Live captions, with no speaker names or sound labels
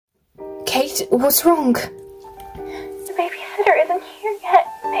Kate, what's wrong? The babysitter isn't here yet.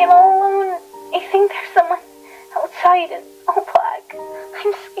 I'm all alone. I think there's someone outside in all black.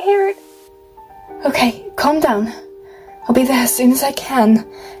 I'm scared. Okay, calm down. I'll be there as soon as I can.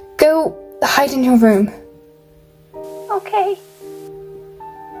 Go hide in your room. Okay.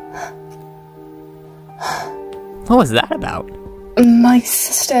 What was that about? My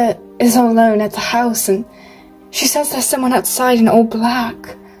sister is all alone at the house and she says there's someone outside in all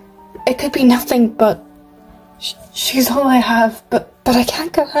black. It could be nothing, but she's all I have, but I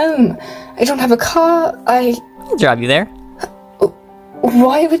can't go home. I don't have a car, I'll drive you there.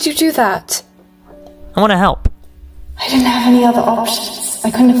 Why would you do that? I want to help. I didn't have any other options.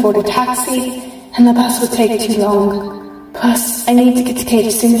 I couldn't afford a taxi, and the bus would take too long. Plus, I need to get to Kate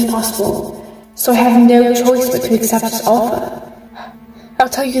as soon as possible, so I have no choice but to accept his offer. I'll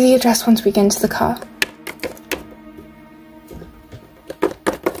tell you the address once we get into the car.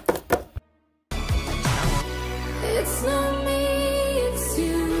 It's not me, it's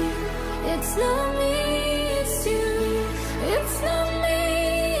you. It's not me, it's you. It's not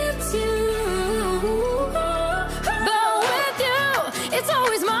me, it's you. But with you, it's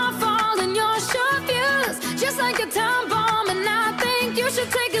always my fault and you're sure fuse. Just like a time bomb, and I think you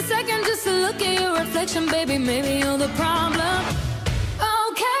should take a second just to look at your reflection, baby. Maybe you're the problem.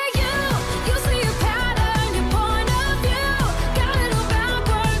 Okay, you see a pattern, your point of view. Got it all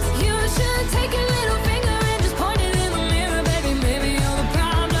backwards. You should take your little finger and just point it in the mirror, baby. Maybe you're the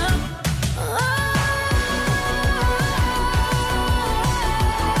problem.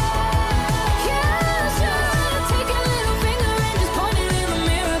 You should take your little finger and just point it in the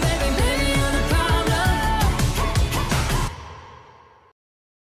mirror, baby. Maybe you're the problem.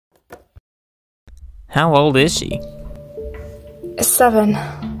 How old is she? 7.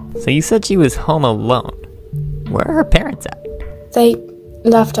 So you said she was home alone. Where are her parents at? They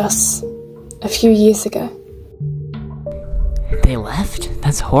left us a few years ago. They left?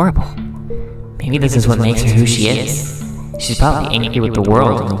 That's horrible. Maybe this is what makes her who she is. She's probably angry with the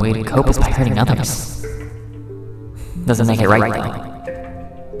world, and the way to cope is by hurting others. Doesn't make it right,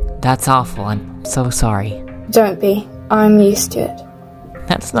 though. That's awful. I'm so sorry. Don't be. I'm used to it.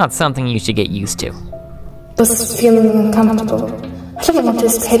 That's not something you should get used to. This is feeling uncomfortable. I don't want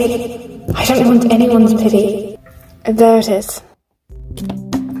his pity. I don't want anyone's pity. There it is.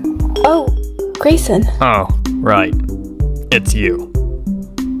 Oh, Grayson. Oh, right. It's you.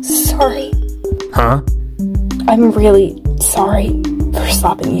 Sorry. Huh? I'm really sorry for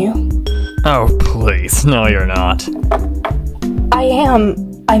stopping you. Oh, please. No, you're not. I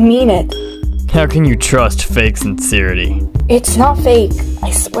am. I mean it. How can you trust fake sincerity? It's not fake,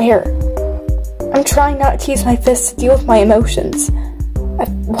 I swear. I'm trying not to use my fists to deal with my emotions. I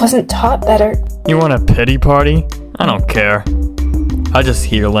wasn't taught better. You want a pity party? I don't care. I just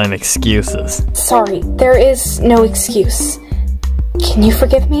hear lame excuses. Sorry, there is no excuse. Can you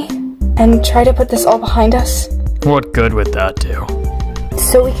forgive me? And try to put this all behind us? What good would that do?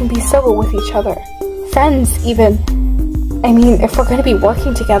 So we can be civil with each other. Friends, even. I mean, if we're gonna be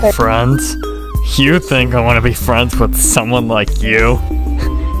working together. Friends? You think I want to be friends with someone like you?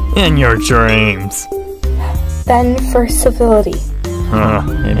 In your dreams. Then for civility. Huh,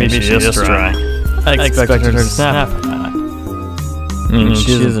 maybe she's just trying. I expected her to snap at that.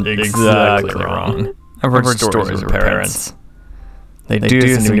 She isn't exactly wrong. I've heard stories of her parents. They do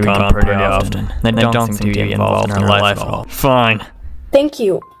seem to be gone pretty often. They don't seem to be involved in her life at all. Fine. Thank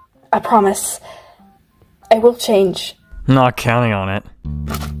you. I promise. I will change. Not counting on it.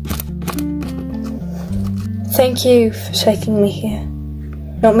 Thank you for taking me here.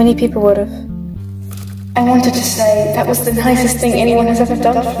 Not many people would have. I wanted to say that was the nicest thing anyone has ever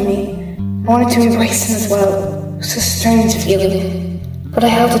done for me. I wanted to embrace him as well. It was a strange feeling. But I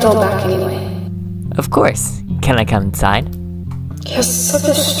held it all back anyway. Of course. Can I come inside? He has such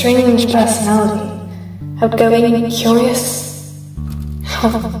a strange personality. Outgoing, curious.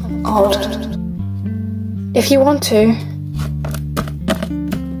 How odd. If you want to.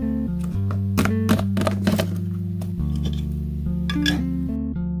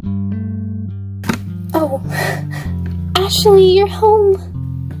 Oh, Ashley, you're home.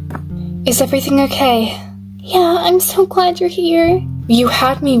 is everything okay? Yeah, I'm so glad you're here. You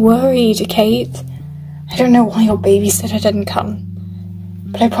had me worried, Kate. I don't know why your babysitter didn't come.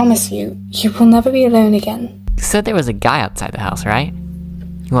 But I promise you, you will never be alone again. You said there was a guy outside the house, right?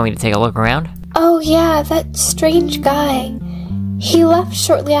 You want me to take a look around? Oh yeah, that strange guy. He left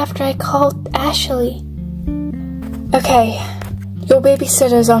shortly after I called Ashley. Okay, your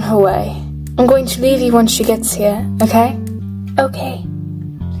babysitter's on her way. I'm going to leave you once she gets here, okay? Okay.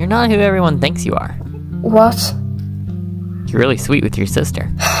 You're not who everyone thinks you are. What? You're really sweet with your sister.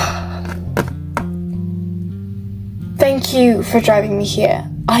 Thank you for driving me here.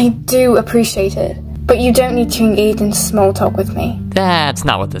 I do appreciate it. But you don't need to engage in small talk with me. That's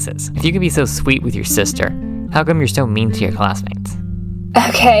not what this is. If you can be so sweet with your sister, how come you're so mean to your classmates?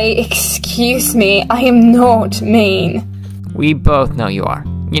 Okay, excuse me. I am not mean. We both know you are.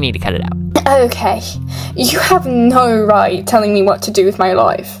 You need to cut it out. Okay, you have no right telling me what to do with my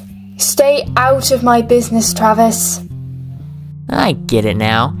life. Stay out of my business, Travis. I get it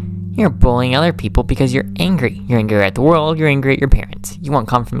now. You're bullying other people because you're angry. You're angry at the world, you're angry at your parents. You want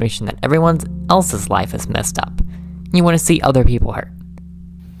confirmation that everyone else's life is messed up. You want to see other people hurt.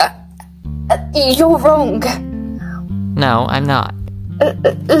 You're wrong. No, I'm not.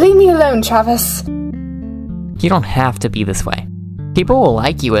 Leave me alone, Travis. You don't have to be this way. People will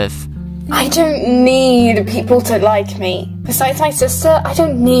like you if... I don't need people to like me. Besides my sister, I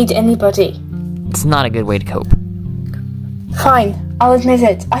don't need anybody. It's not a good way to cope. Fine, I'll admit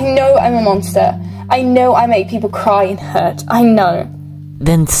it. I know I'm a monster. I know I make people cry and hurt. I know.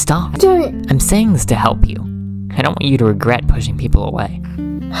 Then stop. Don't. I'm saying this to help you. I don't want you to regret pushing people away.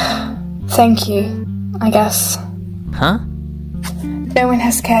 Thank you, I guess. Huh? No one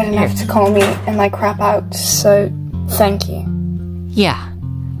has cared enough to call me and my crap out, so thank you. Yeah.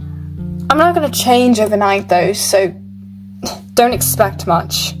 I'm not gonna change overnight though, so don't expect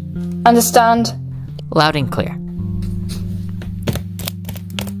much. Understand? Loud and clear.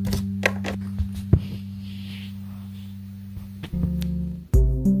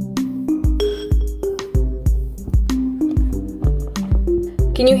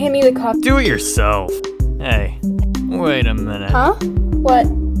 Can you hand me the copy? Do it yourself. Hey, wait a minute. Huh? What?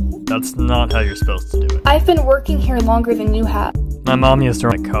 That's not how you're supposed to do it. I've been working here longer than you have. My mom used to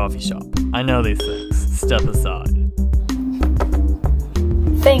run a coffee shop. I know these things. Step aside.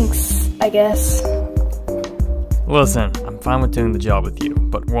 Thanks, I guess. Listen, I'm fine with doing the job with you,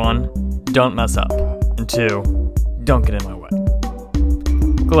 but 1, don't mess up, and 2, don't get in my way.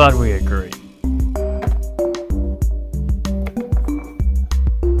 Glad we agree.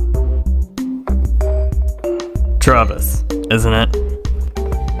 Travis, isn't it?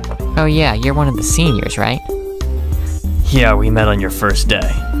 Oh yeah, you're one of the seniors, right? Yeah, we met on your first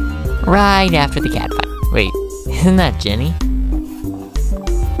day. Right after the cat fight. Wait, isn't that Jenny?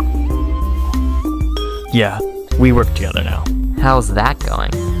 Yeah, we work together now. How's that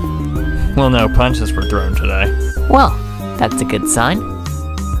going? Well, no punches were thrown today. Well, that's a good sign.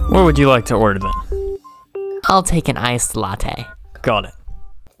 What would you like to order then? I'll take an iced latte. Got it.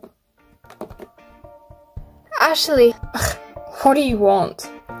 Ashley, what do you want?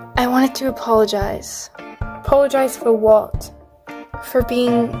 I wanted to apologize. Apologize for what? For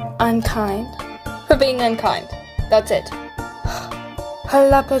being unkind. For being unkind. That's it. Her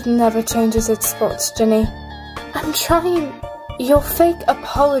leopard never changes its spots, Jenny. I'm trying. Your fake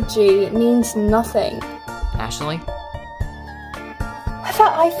apology means nothing. Ashley? Whether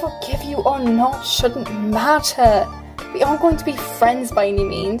I forgive you or not shouldn't matter. We aren't going to be friends by any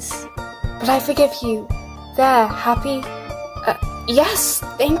means. But I forgive you. There, happy? Yes,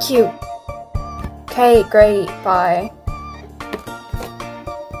 thank you. Okay, great, bye.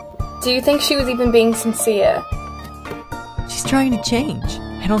 Do you think she was even being sincere? She's trying to change.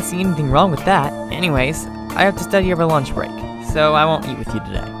 I don't see anything wrong with that. Anyways, I have to study over lunch break, so I won't eat with you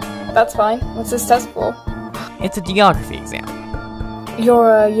today. That's fine. What's this test for? It's a geography exam. You're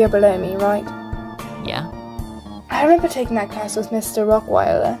a year below me, right? Yeah? I remember taking that class with Mr.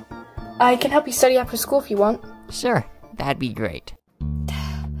 Rockweiler. I can help you study after school if you want. Sure, that'd be great.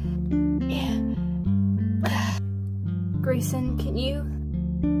 Yeah. Grayson, can you?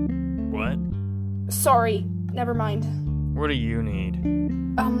 What? Sorry, never mind. What do you need?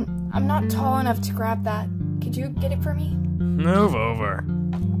 I'm not tall enough to grab that. Could you get it for me? Move over.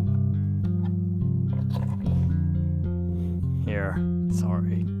 Here,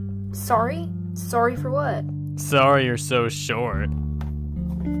 sorry. Sorry? Sorry for what? Sorry you're so short.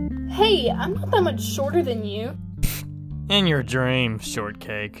 Hey, I'm not that much shorter than you. In your dream,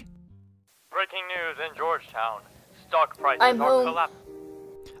 shortcake. Breaking news in Georgetown. Stock prices I'm home. collapsing.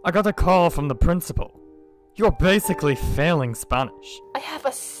 I got a call from the principal. You're basically failing Spanish. I have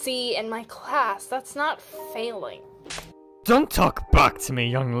a C in my class. That's not failing. Don't talk back to me,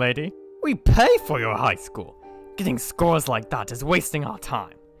 young lady. We pay for your high school. Getting scores like that is wasting our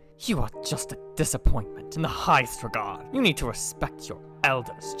time. You are just a disappointment in the highest regard. You need to respect your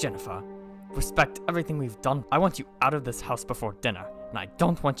elders, Jennifer. Respect everything we've done. I want you out of this house before dinner, and I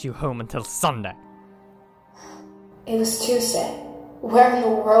don't want you home until Sunday. It was Tuesday. Where in the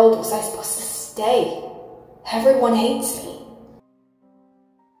world was I supposed to stay? Everyone hates me.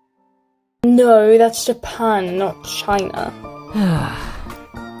 No, that's Japan, not China.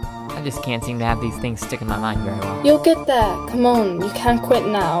 I I just can't seem to have these things stick in my mind very well. You'll get there. Come on, you can't quit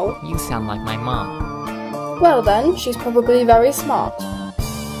now. You sound like my mom. Well then, she's probably very smart.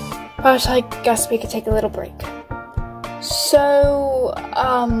 But I guess we could take a little break. So,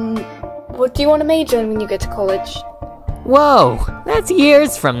 what do you want to major in when you get to college? Whoa! That's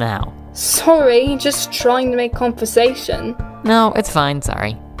years from now! Sorry, just trying to make conversation. No, it's fine,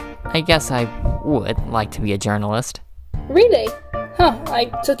 sorry. I guess I would like to be a journalist. Really? Huh, I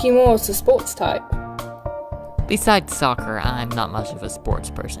took you more as a sports type. Besides soccer, I'm not much of a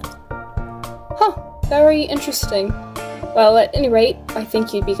sports person. Huh, very interesting. Well, at any rate, I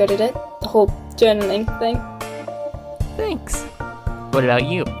think you'd be good at it. The whole journaling thing. Thanks. What about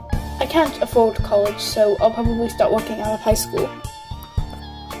you? I can't afford college, so I'll probably start working out of high school.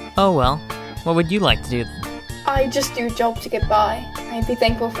 Oh well, what would you like to do? I just do a job to get by. I'd be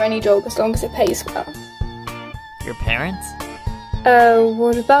thankful for any job as long as it pays well. Your parents?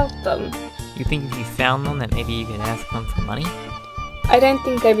 What about them? You think if you found them that maybe you could ask them for money? I don't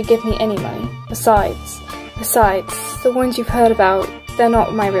think they would give me any money. Besides, the ones you've heard about, they're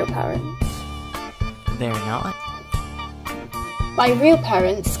not my real parents. They're not? My real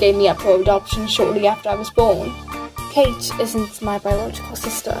parents gave me up for adoption shortly after I was born. Kate isn't my biological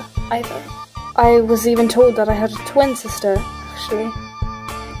sister, either. I was even told that I had a twin sister, actually.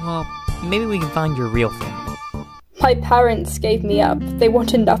 Well, maybe we can find your real family. My parents gave me up. They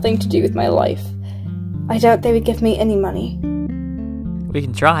wanted nothing to do with my life. I doubt they would give me any money. We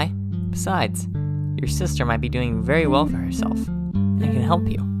can try. Besides, your sister might be doing very well for herself, and can help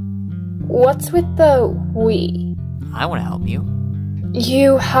you. What's with the we? I want to help you.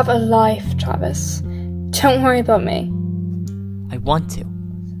 You have a life, Travis. Don't worry about me. I want to.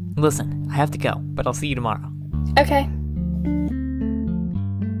 Listen, I have to go, but I'll see you tomorrow. Okay.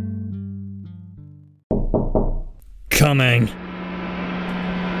 Coming.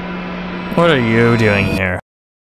 What are you doing here?